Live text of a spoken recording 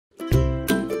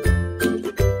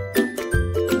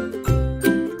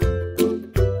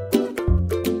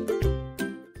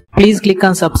Please click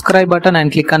on subscribe button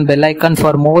and click on bell icon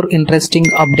for more interesting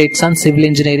updates on civil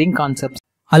engineering concepts.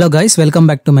 Hello guys, welcome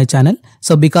back to my channel.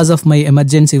 So because of my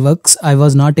emergency works, I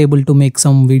was not able to make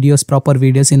some proper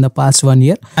videos in the past 1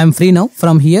 year. I'm free now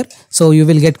from here. So you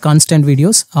will get constant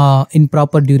videos in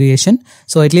proper duration.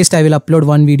 So at least I will upload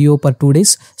one video per 2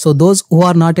 days. So those who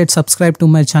are not yet subscribed to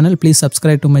my channel, please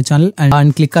subscribe to my channel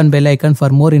and click on bell icon for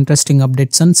more interesting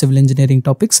updates on civil engineering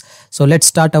topics. So let's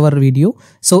start our video.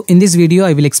 So in this video,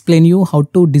 I will explain you how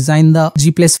to design the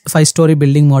G+5 story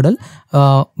building model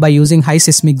by using high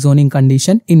seismic zoning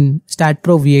condition in STAAD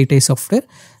Pro V8A software.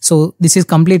 So this is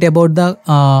complete about the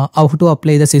how to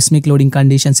apply the seismic loading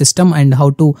condition system and how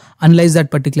to analyze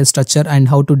that particular structure and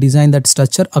how to design that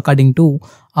structure according to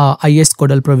IS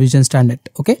Codal Provision Standard.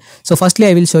 Okay. So firstly,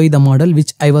 I will show you the model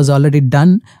which I was already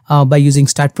done by using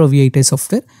STAAD Pro V8A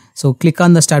software. So click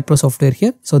on the STAAD Pro software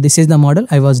here. So this is the model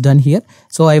I was done here.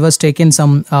 So I was taken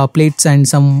some plates and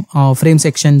some frame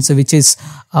sections which is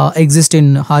exist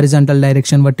in horizontal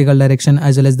direction, vertical direction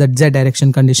as well as the Z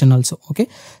direction condition also. Okay.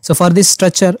 So for this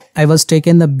structure, I was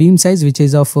taken the beam size which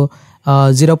is of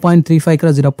 0.35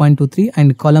 cross 0.23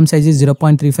 and column size is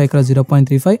 0.35 cross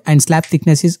 0.35 and slab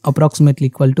thickness is approximately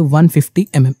equal to 150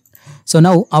 mm. So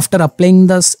now after applying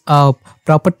the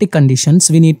property conditions,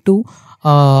 we need to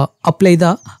apply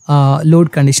the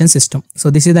load condition system. So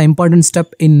this is the important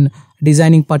step in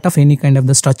designing part of any kind of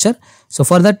the structure. So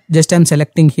for that, just I am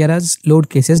selecting here as load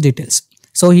cases details.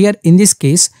 So here in this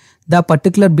case, the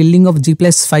particular building of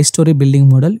G+5 story building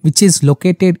model which is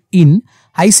located in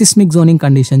high seismic zoning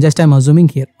condition, just I am assuming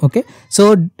here. Okay.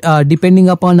 So depending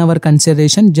upon our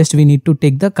consideration, just we need to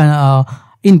take the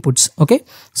inputs. Okay.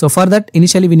 So for that,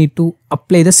 initially we need to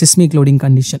apply the seismic loading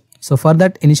condition. So for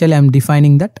that, initially I am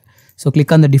defining that. So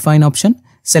click on the define option,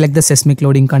 select the seismic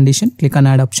loading condition, click on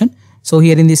add option. So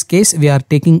here in this case, we are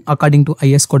taking according to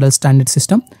IS Codal standard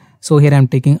system. So here I am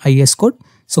taking IS code.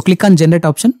 So click on generate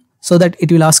option so that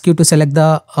it will ask you to select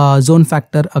the zone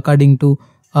factor according to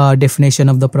definition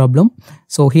of the problem.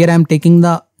 So here I am taking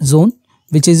the zone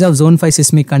which is a zone 5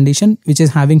 seismic condition which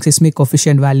is having seismic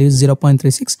coefficient value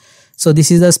 0.36. So this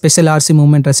is the special RC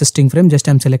movement resisting frame, just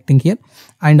I am selecting here,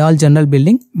 and all general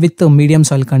building with the medium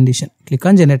soil condition. Click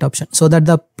on generate option so that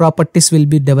the properties will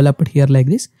be developed here like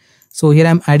this. So here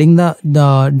I am adding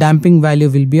the damping value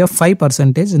will be of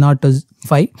 5%, not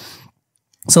 5.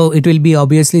 So it will be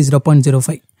obviously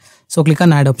 0.05. So click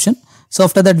on add option. So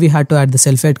after that we have to add the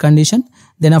self-weight condition.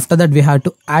 Then after that we have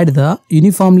to add the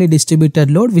uniformly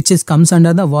distributed load which is comes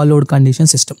under the wall load condition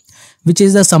system, which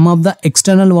is the sum of the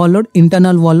external wall load,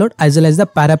 internal wall load as well as the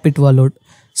parapet wall load.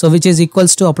 So which is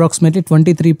equals to approximately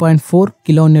 23.4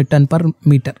 kilonewton per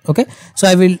meter. Okay. So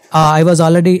I was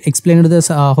already explained this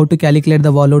how to calculate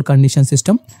the wall load condition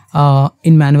system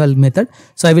in manual method.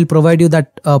 So I will provide you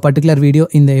that particular video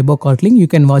in the above card link. You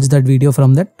can watch that video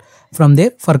from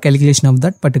there for calculation of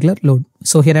that particular load.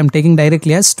 So here I am taking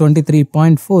directly as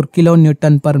 23.4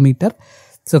 kilonewton per meter.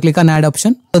 So click on add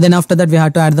option. So then after that we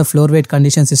have to add the floor weight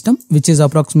condition system which is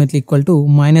approximately equal to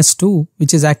 -2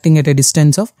 which is acting at a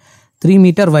distance of 3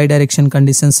 meter y direction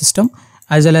condition system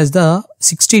as well as the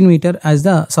 18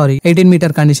 meter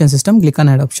condition system. Click on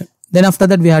add option. Then after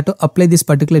that we have to apply this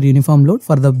particular uniform load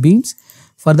for the beams.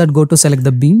 For that go to select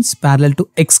the beams parallel to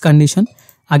X condition.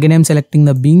 Again I am selecting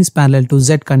the beams parallel to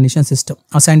Z condition system.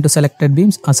 Assign to selected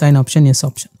beams, assign option, yes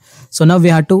option. So now we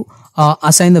have to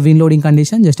assign the wind loading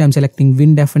condition. Just I am selecting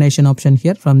wind definition option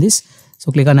here from this.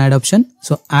 So click on add option.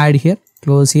 So add here,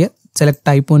 close here, select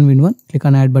type 1 wind 1, click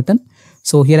on add button.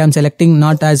 So here I am selecting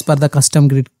not as per the custom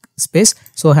grid space.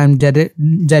 So I am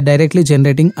directly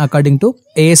generating according to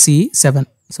ACE 7.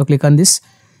 So click on this.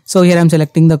 So here I am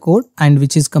selecting the code and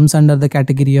which is comes under the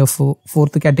category of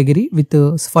 4th category with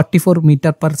 44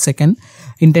 meter per second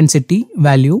intensity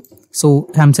value. So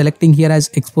I am selecting here as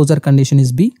exposure condition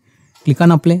is B. Click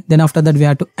on apply. Then after that we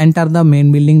have to enter the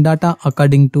main building data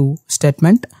according to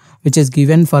statement which is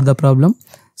given for the problem.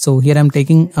 So here I am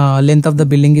taking length of the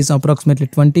building is approximately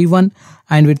 21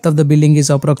 and width of the building is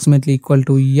approximately equal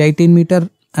to 18 meter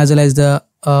as well as the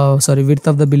width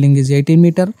of the building is 18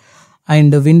 meter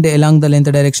and the wind along the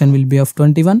length direction will be of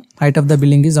 21. Height of the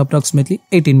building is approximately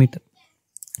 18 meter.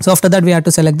 So after that we have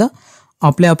to select the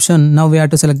apply option. Now we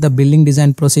have to select the building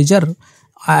design procedure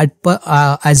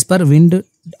as per wind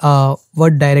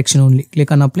word direction only.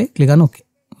 Click on apply, click on OK.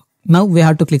 Now we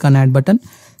have to click on add button.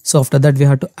 So after that we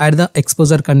have to add the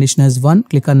exposure condition as 1,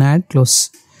 click on add, close.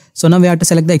 So now we have to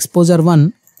select the exposure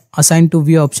 1, assign to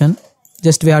view option.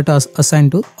 Just we have to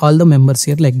assign to all the members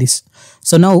here like this.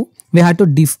 So now we have to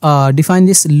define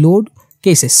this load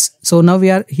cases. So now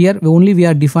we are here we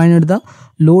are defined the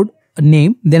load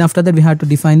name. Then after that we have to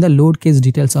define the load case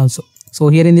details also. So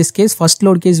here in this case, first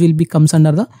load case will be comes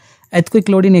under the earthquake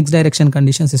load in X direction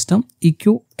condition system,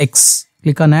 EQX.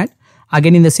 Click on add.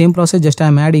 Again in the same process, just I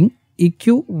am adding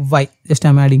EQY. Just I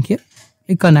am adding here.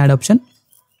 Click on add option.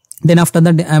 Then after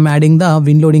that I am adding the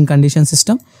wind loading condition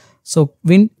system. So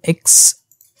wind X.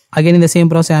 Again in the same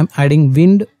process I am adding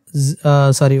wind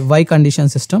Y condition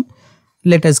system.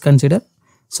 Let us consider.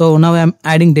 So now I am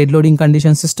adding dead loading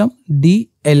condition system,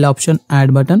 DL option,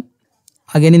 add button.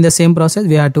 Again in the same process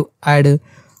we have to add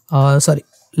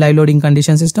live loading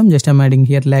condition system. Just I am adding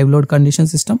here live load condition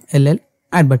system, LL,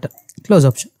 add button, close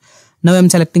option. Now I am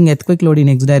selecting earthquake load in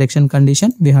X direction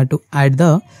condition. We have to add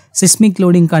the seismic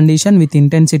loading condition with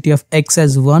intensity of X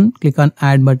as 1. Click on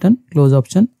add button, close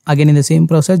option. Again in the same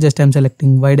process, just I am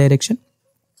selecting Y direction.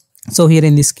 So here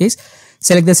in this case,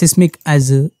 select the seismic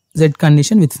as Z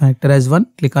condition with factor as 1.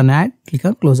 Click on add, click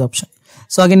on close option.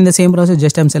 So again in the same process,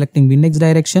 just I am selecting wind X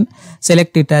direction.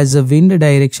 Select it as a wind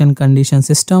direction condition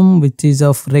system, which is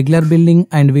of regular building,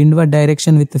 and windward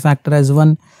direction with the factor as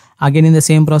 1. Again in the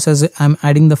same process, I am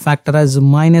adding the factor as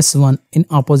 -1 in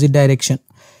opposite direction.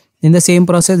 In the same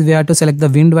process, we have to select the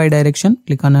wind Y direction.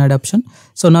 Click on add option.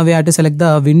 So now we have to select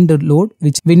the wind load,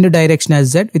 which wind direction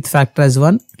as Z with factor as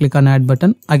 1. Click on add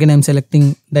button. Again I am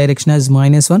selecting direction as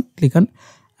 -1. Click on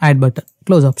add button,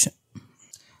 close option.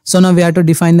 So now we have to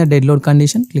define the dead load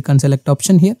condition. Click on select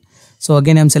option here. So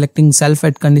again I am selecting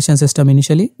self-head condition system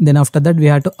initially. Then after that we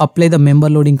have to apply the member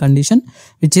loading condition,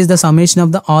 which is the summation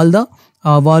of the all the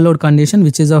wall load condition,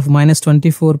 which is of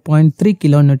 -24.3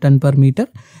 kilonewton per meter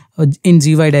in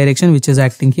GY direction, which is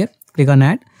acting here. Click on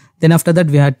add. Then after that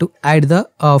we have to add the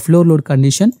floor load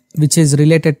condition, which is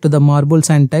related to the marbles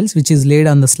and tiles, which is laid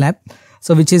on the slab.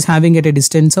 So which is having at a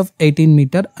distance of 18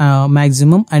 meter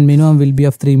maximum, and minimum will be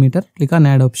of 3 meter. Click on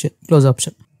add option, close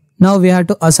option. Now we have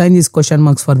to assign these question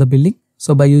marks for the building.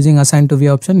 So by using assign to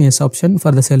view option, yes option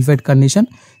for the self-head condition.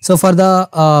 So for the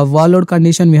wall load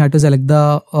condition, we have to select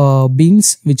the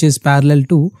beams which is parallel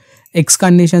to X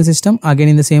condition system. Again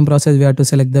in the same process, we have to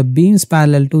select the beams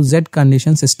parallel to Z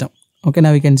condition system. Okay,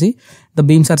 now we can see the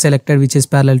beams are selected which is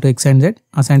parallel to X and Z.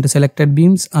 Assign to selected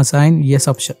beams, assign yes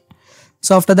option.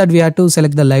 So after that we have to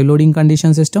select the live loading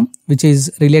condition system, which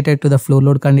is related to the floor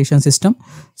load condition system.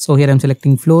 So here I am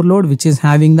selecting floor load, which is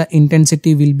having the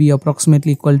intensity will be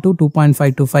approximately equal to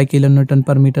 2.525 kilonewton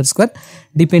per meter square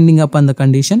depending upon the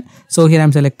condition. So here I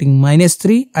am selecting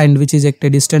 -3, and which is at a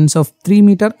distance of 3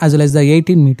 meter as well as the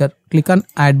 18 meter. Click on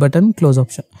add button, close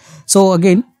option. So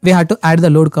again we have to add the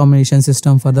load combination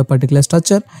system for the particular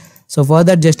structure. So for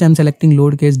that, just I am selecting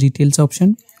load case details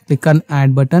option. Click on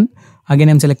add button. Again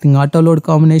I am selecting auto load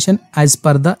combination as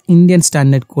per the Indian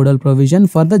standard codal provision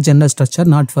for the general structure,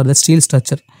 not for the steel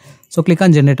structure. So click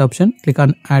on generate option, click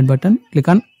on add button, click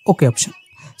on OK option.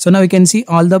 So now we can see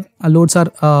all the loads are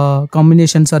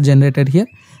combinations are generated here.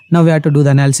 Now we have to do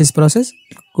the analysis process.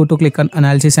 Go to click on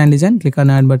analysis and design, click on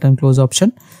add button, close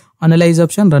option. Analyze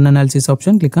option, run analysis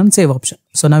option, click on save option.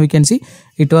 So now we can see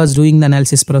it was doing the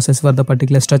analysis process for the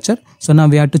particular structure. So now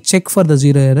we have to check for the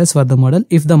 0 errors for the model.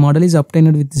 If the model is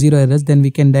obtained with 0 errors, then we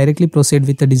can directly proceed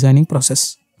with the designing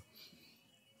process.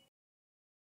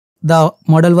 The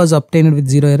model was obtained with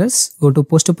 0 errors. Go to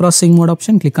post processing mode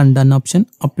option, click on done option,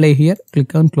 apply here,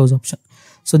 click on close option.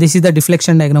 So this is the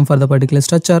deflection diagram for the particular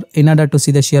structure. In order to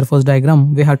see the shear force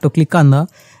diagram, we have to click on the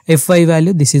Fy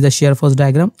value. This is the shear force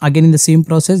diagram. Again in the same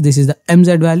process, this is the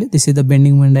Mz value. This is the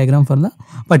bending moment diagram for the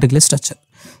particular structure.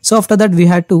 So after that, we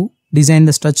had to design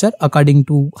the structure according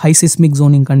to high seismic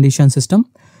zoning condition system.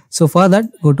 So for that,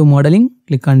 go to modeling,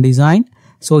 click on design.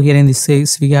 So here in this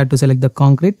case, we have to select the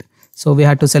concrete. So we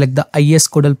have to select the IS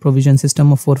codal provision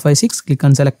system of 456. Click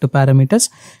on select parameters.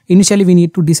 Initially, we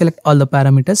need to deselect all the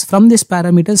parameters. From these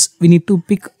parameters, we need to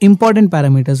pick important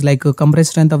parameters like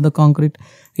compressed strength of the concrete,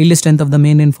 yield strength of the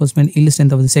main reinforcement, yield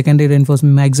strength of the secondary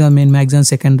reinforcement, maximum main, maximum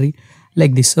secondary,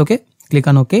 like this. Okay. Click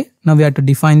on OK. Now we have to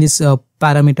define this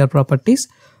parameter properties.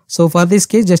 So for this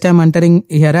case, just I am entering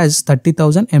here as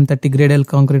 30,000 M30 grade L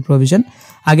concrete provision.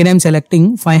 Again, I am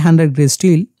selecting 500 grade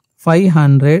steel,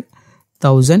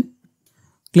 500,000.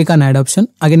 Click on add option.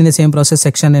 Again in the same process,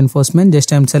 section reinforcement,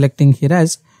 just I am selecting here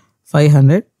as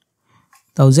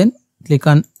 500,000. Click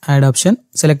on add option.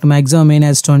 Select maximum main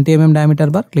as 20 mm diameter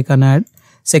bar. Click on add.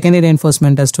 Secondary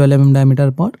reinforcement as 12 mm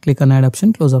diameter bar. Click on add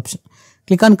option, close option.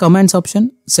 Click on commands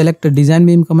option. Select design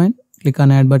beam command. Click on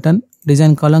add button.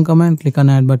 Design column command. Click on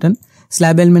add button.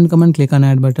 Slab element command. Click on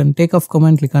add button. Takeoff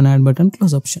command. Click on add button,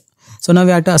 close option. So now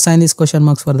we have to assign these question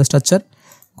marks for the structure.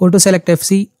 Go to select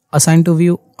FC. assign to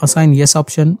view, assign yes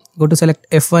option. Go to select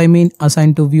FY mean,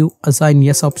 assign to view, assign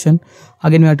yes option.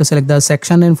 Again we have to select the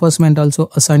section reinforcement also,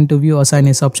 assign to view, assign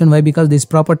yes option. Why? Because these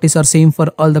properties are same for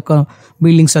all the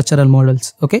building structural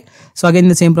models. Okay, so again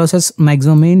the same process,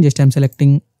 maximum mean, just I'm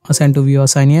selecting assign to view,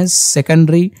 assign yes.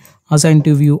 Secondary, assign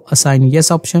to view, assign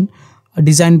yes option.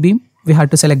 Design beam, we have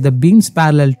to select the beams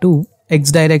parallel to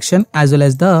X direction as well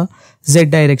as the Z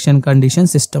direction condition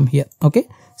system here. Okay,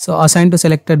 so assign to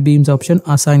selected beams option,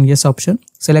 assign yes option.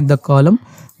 Select the column,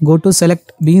 go to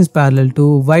select beams parallel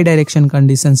to Y direction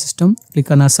condition system, click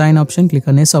on assign option, click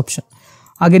on yes option.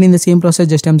 Again in the same process,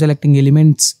 just I'm selecting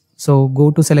elements. So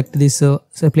go to select this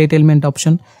plate element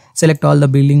option, select all the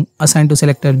building, assign to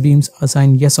selected beams,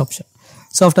 assign yes option.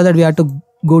 So after that we have to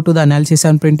go to the analysis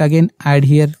and print again, add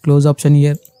here, close option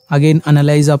here, again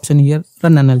analyze option here,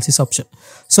 run analysis option.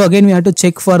 So again we have to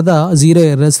check for the zero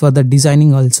errors for the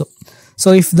designing also.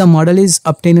 So if the model is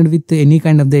obtained with any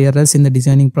kind of the errors in the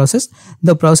designing process,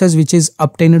 the process which is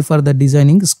obtained for the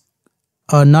designing is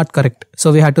not correct.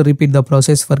 So we have to repeat the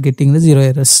process for getting the zero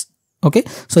errors. Okay,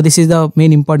 so this is the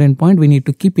main important point we need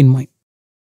to keep in mind.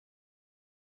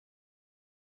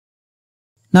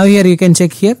 Now here you can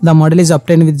check here, the model is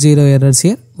obtained with zero errors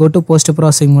here. Go to post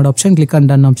processing mode option, click on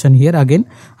done option here. Again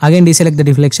deselect the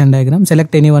deflection diagram,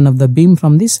 select any one of the beam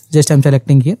from this, just I'm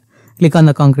selecting here. Click on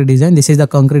the concrete design. This is the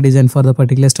concrete design for the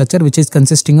particular structure, which is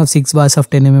consisting of 6 bars of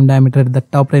 10 mm diameter at the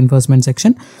top reinforcement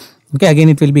section. Okay, again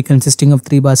it will be consisting of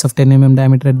 3 bars of 10 mm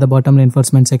diameter at the bottom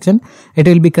reinforcement section. It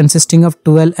will be consisting of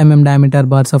 12 mm diameter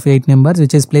bars of 8 numbers,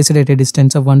 which is placed at a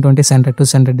distance of 120 center to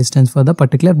center distance for the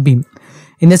particular beam.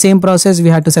 In the same process, we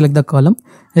have to select the column.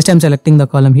 Just I'm selecting the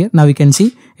column here. Now we can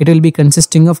see it will be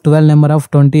consisting of 12 number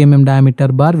of 20 mm diameter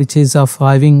bar, which is of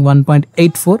having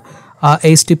 1.84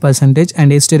 AST percentage,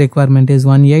 and AST requirement is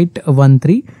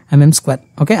 1813 mm square.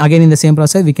 Okay, again in the same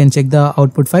process we can check the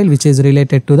output file, which is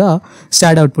related to the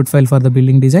STAAD output file for the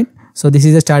building design. So this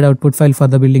is the STAAD output file for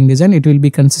the building design. It will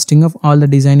be consisting of all the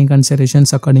designing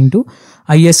considerations according to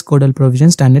IS Codal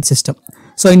Provision Standard System.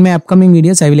 So in my upcoming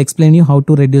videos, I will explain you how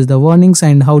to reduce the warnings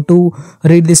and how to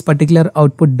read this particular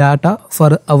output data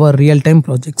for our real-time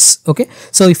projects. Okay,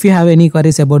 so if you have any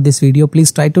queries about this video,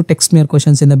 please try to text me your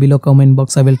questions in the below comment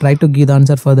box. I will try to give the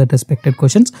answer for the respected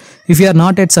questions. If you are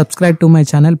not yet subscribed to my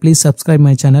channel, please subscribe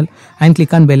my channel and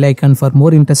click on bell icon for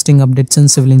more interesting updates on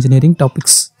civil engineering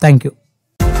topics. Thank you.